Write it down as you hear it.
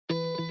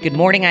Good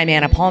morning, I'm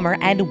Anna Palmer,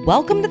 and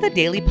welcome to the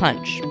Daily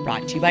Punch,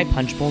 brought to you by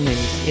Punchbowl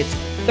News. It's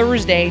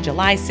Thursday,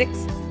 July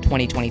 6th,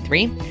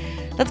 2023.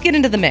 Let's get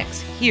into the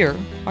mix. Here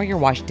are your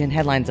Washington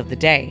headlines of the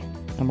day.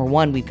 Number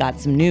one, we've got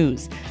some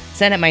news.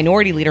 Senate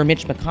Minority Leader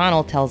Mitch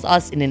McConnell tells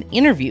us in an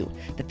interview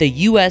that the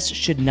U.S.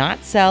 should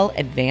not sell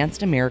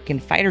advanced American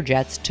fighter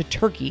jets to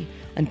Turkey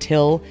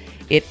until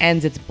it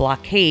ends its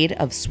blockade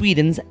of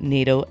Sweden's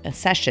NATO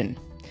accession.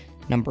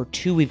 Number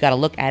two, we've got to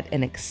look at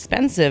an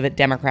expensive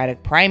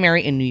Democratic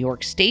primary in New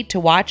York State to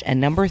watch. And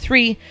number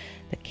three,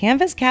 the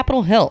canvass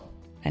Capitol Hill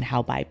and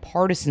how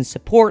bipartisan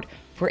support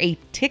for a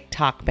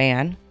TikTok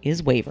ban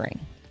is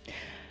wavering.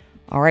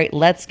 All right,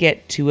 let's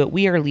get to it.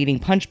 We are leading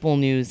Punchbowl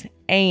News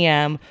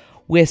AM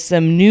with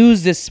some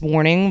news this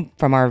morning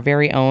from our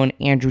very own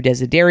Andrew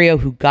Desiderio,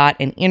 who got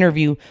an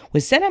interview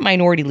with Senate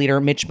Minority Leader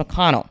Mitch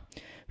McConnell,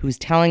 who's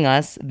telling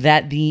us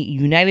that the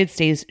United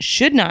States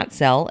should not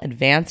sell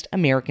advanced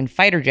American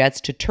fighter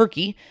jets to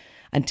Turkey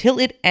until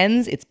it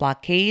ends its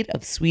blockade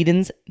of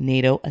Sweden's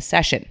NATO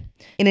accession.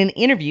 In an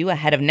interview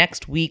ahead of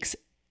next week's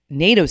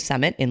NATO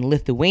summit in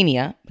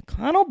Lithuania,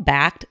 McConnell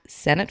backed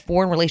Senate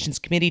Foreign Relations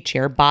Committee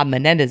Chair Bob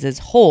Menendez's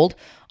hold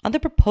on the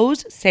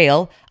proposed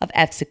sale of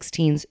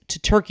F-16s to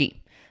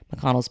Turkey.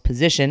 McConnell's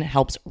position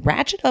helps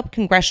ratchet up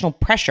congressional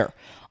pressure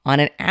on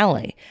an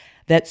ally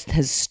that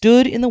has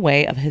stood in the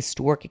way of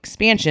historic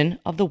expansion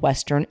of the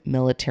Western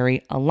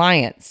military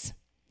alliance.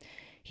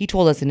 He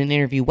told us in an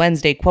interview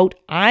Wednesday, quote,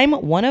 "I'm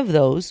one of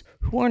those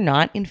who are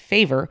not in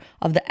favor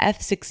of the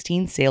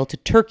F-16 sale to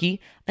Turkey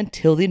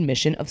until the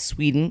admission of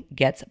Sweden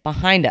gets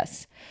behind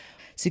us.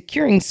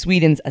 Securing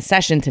Sweden's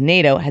accession to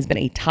NATO has been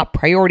a top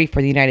priority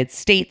for the United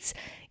States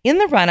in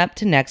the run-up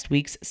to next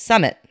week's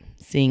summit,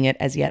 seeing it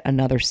as yet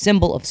another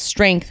symbol of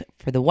strength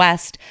for the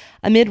West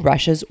amid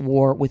Russia's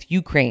war with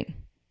Ukraine.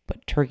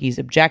 But Turkey's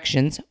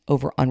objections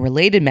over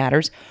unrelated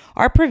matters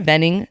are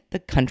preventing the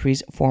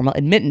country's formal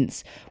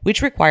admittance,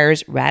 which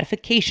requires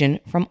ratification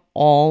from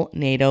all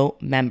NATO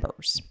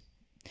members."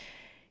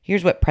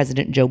 Here's what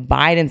President Joe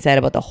Biden said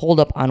about the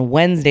holdup on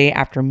Wednesday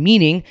after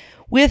meeting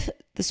with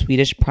the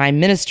Swedish Prime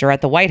Minister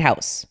at the White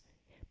House.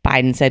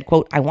 Biden said,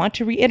 quote, "I want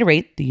to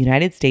reiterate the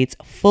United States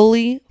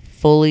fully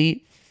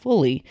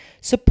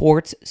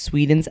supports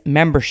Sweden's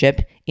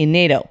membership in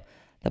NATO.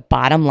 The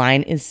bottom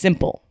line is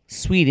simple.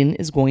 Sweden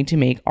is going to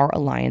make our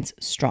alliance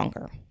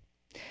stronger."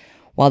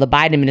 While the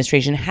Biden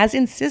administration has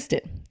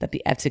insisted that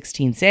the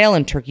F-16 sale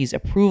and Turkey's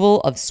approval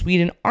of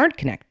Sweden aren't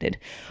connected,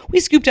 we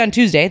scooped on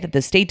Tuesday that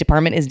the State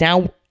Department is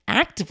now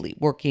actively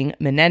working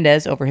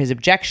Menendez over his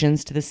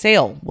objections to the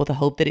sale, with the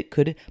hope that it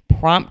could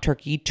prompt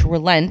Turkey to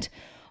relent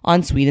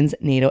on Sweden's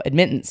NATO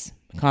admittance.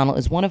 McConnell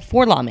is one of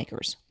four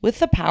lawmakers with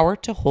the power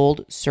to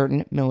hold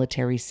certain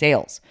military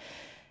sales.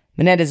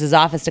 Menendez's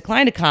office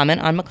declined to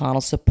comment on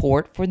McConnell's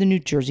support for the New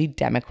Jersey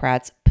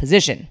Democrats'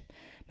 position.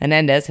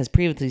 Menendez has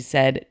previously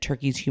said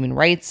Turkey's human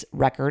rights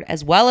record,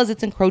 as well as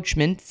its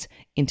encroachments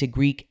into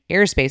Greek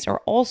airspace,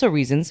 are also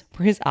reasons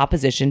for his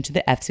opposition to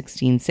the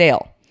F-16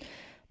 sale.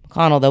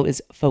 McConnell, though,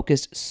 is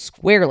focused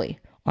squarely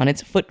on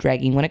its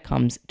foot-dragging when it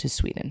comes to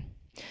Sweden.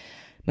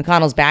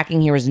 McConnell's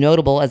backing here is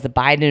notable as the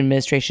Biden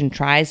administration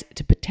tries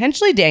to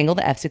potentially dangle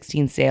the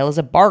F-16 sale as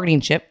a bargaining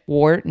chip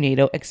for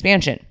NATO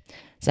expansion,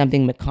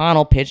 something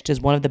McConnell pitched as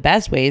one of the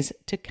best ways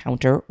to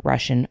counter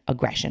Russian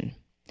aggression.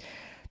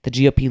 The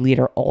GOP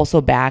leader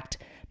also backed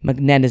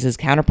Menendez's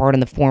counterpart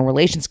in the Foreign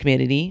Relations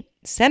Committee,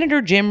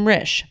 Senator Jim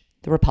Risch,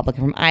 the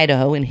Republican from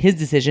Idaho, in his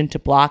decision to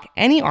block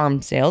any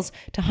arms sales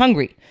to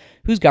Hungary,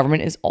 whose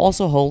government is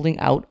also holding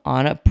out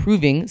on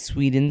approving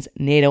Sweden's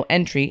NATO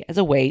entry as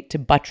a way to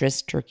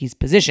buttress Turkey's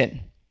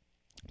position.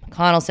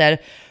 McConnell said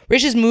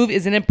Risch's move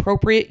is an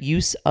appropriate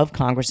use of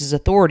Congress's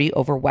authority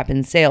over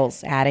weapons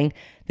sales, adding,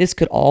 "This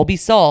could all be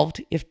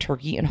solved if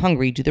Turkey and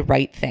Hungary do the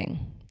right thing."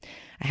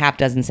 A half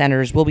dozen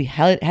senators will be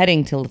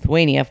heading to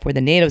Lithuania for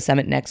the NATO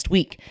summit next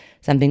week,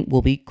 something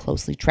we'll be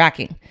closely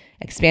tracking.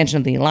 Expansion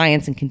of the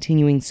alliance and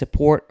continuing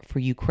support for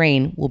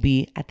Ukraine will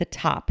be at the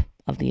top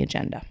of the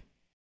agenda.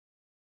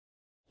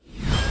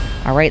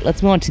 All right,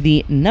 let's move on to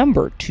the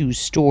number two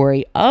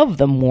story of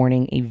the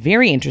morning. A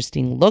very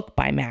interesting look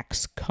by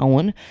Max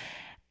Cohen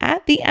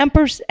at the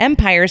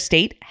Empire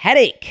State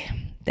headache.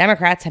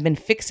 Democrats have been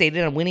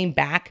fixated on winning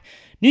back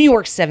New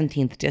York's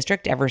 17th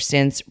district ever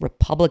since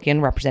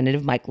Republican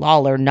Representative Mike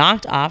Lawler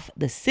knocked off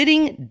the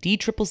sitting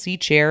DCCC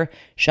chair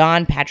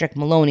Sean Patrick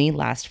Maloney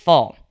last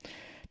fall.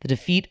 The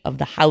defeat of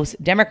the House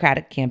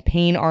Democratic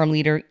campaign arm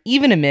leader,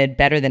 even amid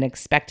better than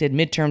expected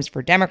midterms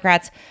for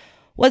Democrats,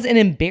 was an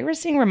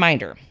embarrassing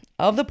reminder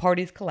of the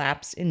party's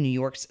collapse in New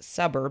York's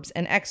suburbs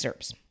and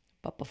exurbs.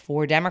 But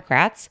before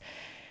Democrats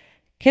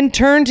can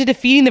turn to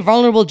defeating the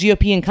vulnerable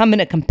GOP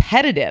incumbent, a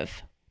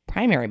competitive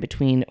primary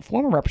between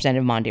former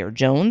Representative Mondaire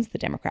Jones, the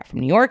Democrat from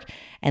New York,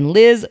 and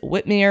Liz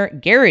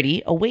Whitmer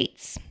Garrity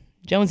awaits.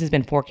 Jones has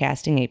been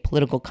forecasting a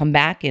political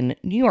comeback in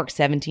New York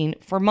 17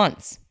 for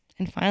months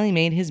and finally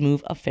made his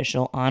move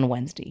official on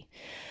Wednesday.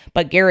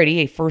 But Garrity,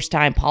 a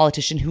first-time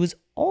politician who is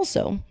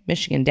also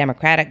Michigan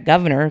Democratic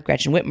Governor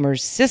Gretchen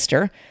Whitmer's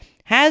sister,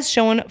 has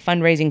shown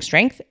fundraising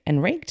strength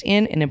and raked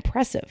in an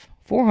impressive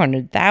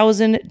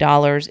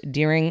 $400,000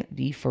 during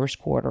the first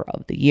quarter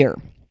of the year.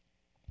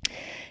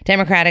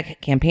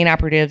 Democratic campaign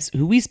operatives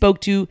who we spoke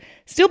to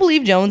still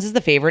believe Jones is the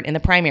favorite in the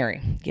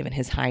primary, given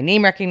his high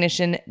name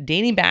recognition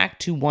dating back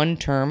to one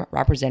term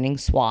representing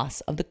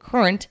swaths of the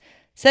current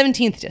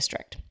 17th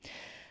district.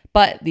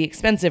 But the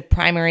expensive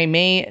primary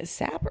may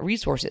sap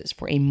resources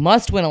for a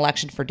must-win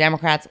election for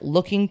Democrats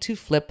looking to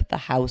flip the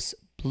House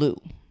blue.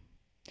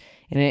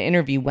 In an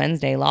interview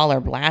Wednesday, Lawler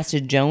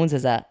blasted Jones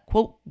as a,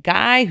 quote,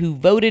 guy who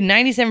voted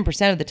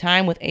 97% of the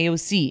time with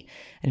AOC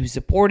and who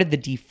supported the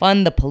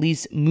defund the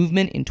police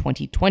movement in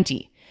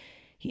 2020.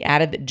 He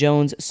added that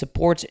Jones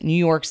supports New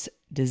York's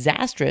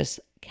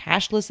disastrous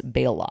cashless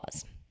bail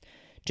laws.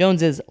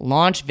 Jones's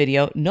launch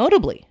video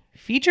notably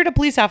featured a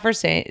police officer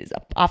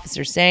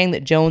saying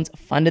that Jones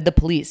funded the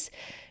police.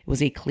 It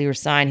was a clear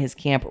sign his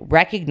camp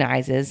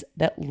recognizes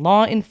that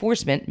law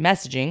enforcement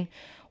messaging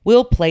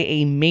will play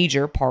a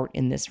major part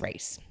in this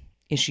race.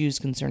 Issues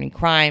concerning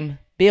crime,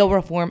 bail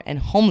reform, and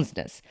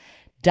homelessness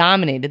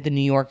dominated the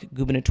New York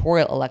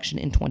gubernatorial election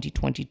in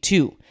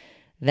 2022.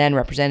 Then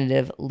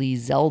Representative Lee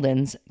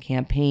Zeldin's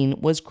campaign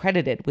was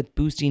credited with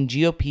boosting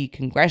GOP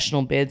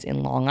congressional bids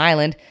in Long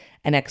Island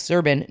and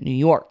exurban New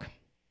York.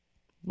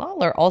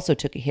 Lawler also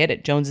took a hit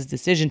at Jones's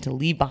decision to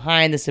leave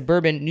behind the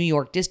suburban New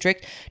York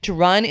district to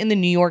run in the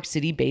New York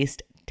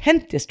City-based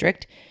 10th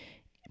district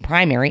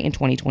primary in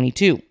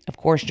 2022. Of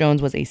course,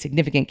 Jones was a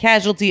significant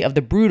casualty of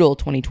the brutal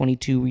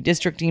 2022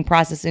 redistricting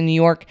process in New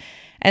York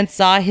and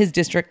saw his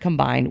district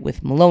combined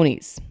with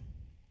Maloney's.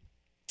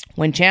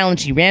 When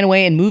challenged, he ran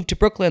away and moved to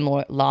Brooklyn,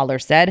 Lawler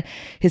said.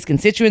 His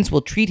constituents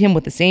will treat him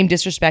with the same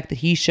disrespect that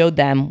he showed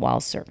them while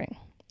serving.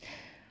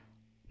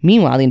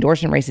 Meanwhile, the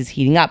endorsement race is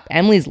heating up.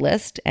 Emily's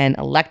List and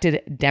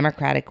Elected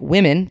Democratic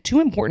Women, two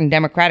important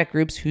Democratic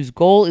groups whose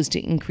goal is to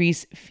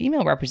increase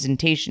female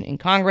representation in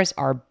Congress,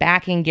 are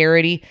backing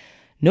Garrity.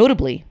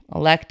 Notably,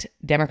 Elect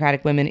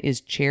Democratic Women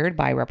is chaired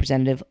by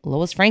Representative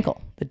Lois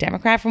Frankel, the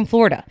Democrat from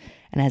Florida,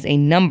 and has a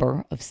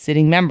number of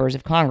sitting members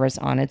of Congress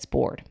on its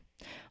board.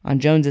 On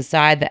Jones's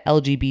side, the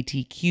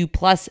LGBTQ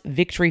plus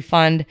Victory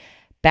Fund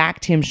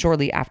backed him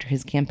shortly after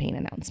his campaign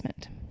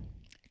announcement.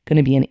 Going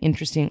to be an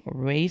interesting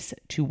race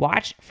to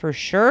watch for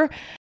sure.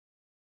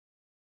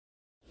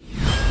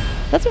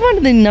 Let's move on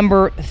to the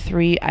number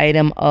 3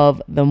 item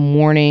of the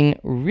morning.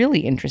 Really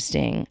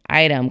interesting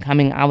item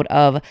coming out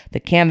of the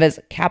Canvass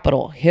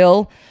Capitol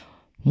Hill.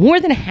 More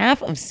than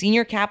half of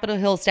senior Capitol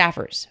Hill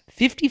staffers,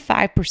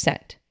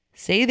 55%,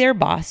 say their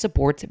boss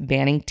supports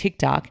banning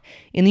TikTok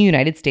in the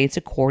United States,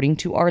 according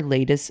to our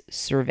latest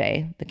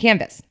survey, the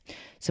Canvass.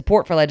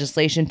 Support for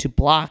legislation to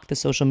block the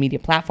social media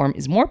platform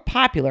is more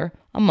popular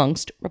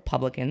amongst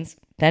Republicans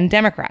than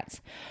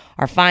Democrats.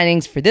 Our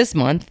findings for this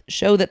month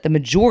show that the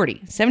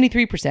majority,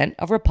 73%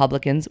 of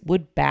Republicans,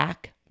 would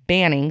back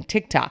banning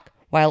TikTok,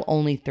 while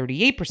only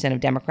 38% of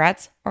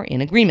Democrats are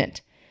in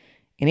agreement.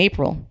 In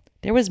April,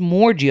 there was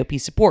more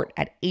GOP support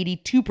at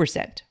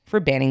 82% for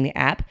banning the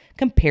app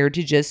compared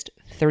to just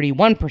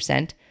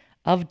 31%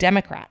 of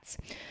Democrats.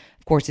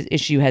 Of course, this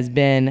issue has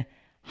been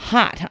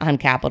hot on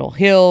Capitol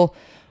Hill,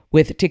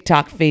 with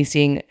TikTok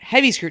facing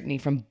heavy scrutiny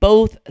from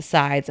both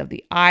sides of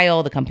the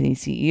aisle. The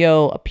company's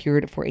CEO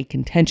appeared for a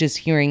contentious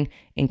hearing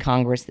in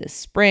Congress this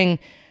spring.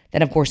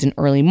 Then, of course, in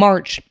early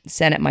March,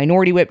 Senate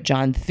Minority Whip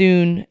John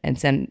Thune and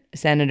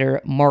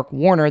Senator Mark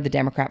Warner, the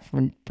Democrat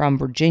from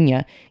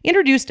Virginia,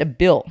 introduced a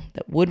bill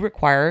that would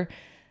require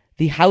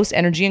the House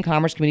Energy and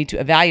Commerce Committee to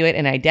evaluate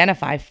and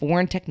identify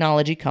foreign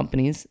technology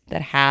companies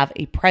that have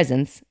a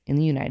presence in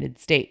the United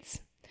States.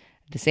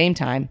 At the same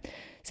time,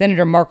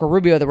 Senator Marco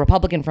Rubio, the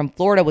Republican from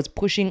Florida, was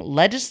pushing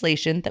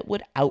legislation that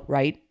would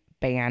outright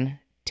ban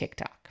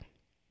TikTok.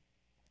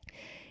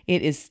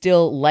 It is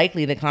still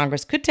likely that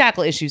Congress could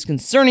tackle issues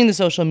concerning the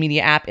social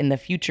media app in the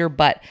future,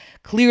 but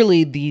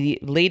clearly the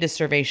latest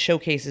survey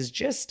showcases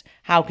just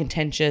how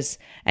contentious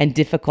and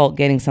difficult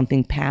getting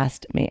something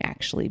passed may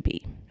actually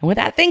be. And with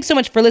that, thanks so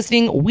much for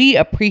listening. We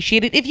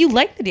appreciate it. If you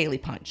like the Daily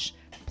Punch,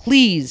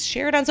 please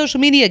share it on social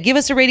media. Give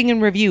us a rating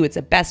and review. It's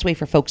the best way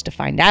for folks to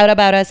find out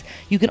about us.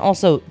 You can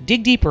also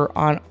dig deeper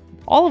on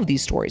all of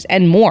these stories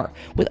and more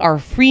with our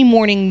free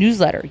morning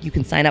newsletter. You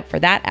can sign up for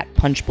that at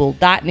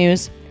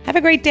punchbowl.news. Have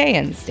a great day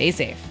and stay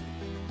safe.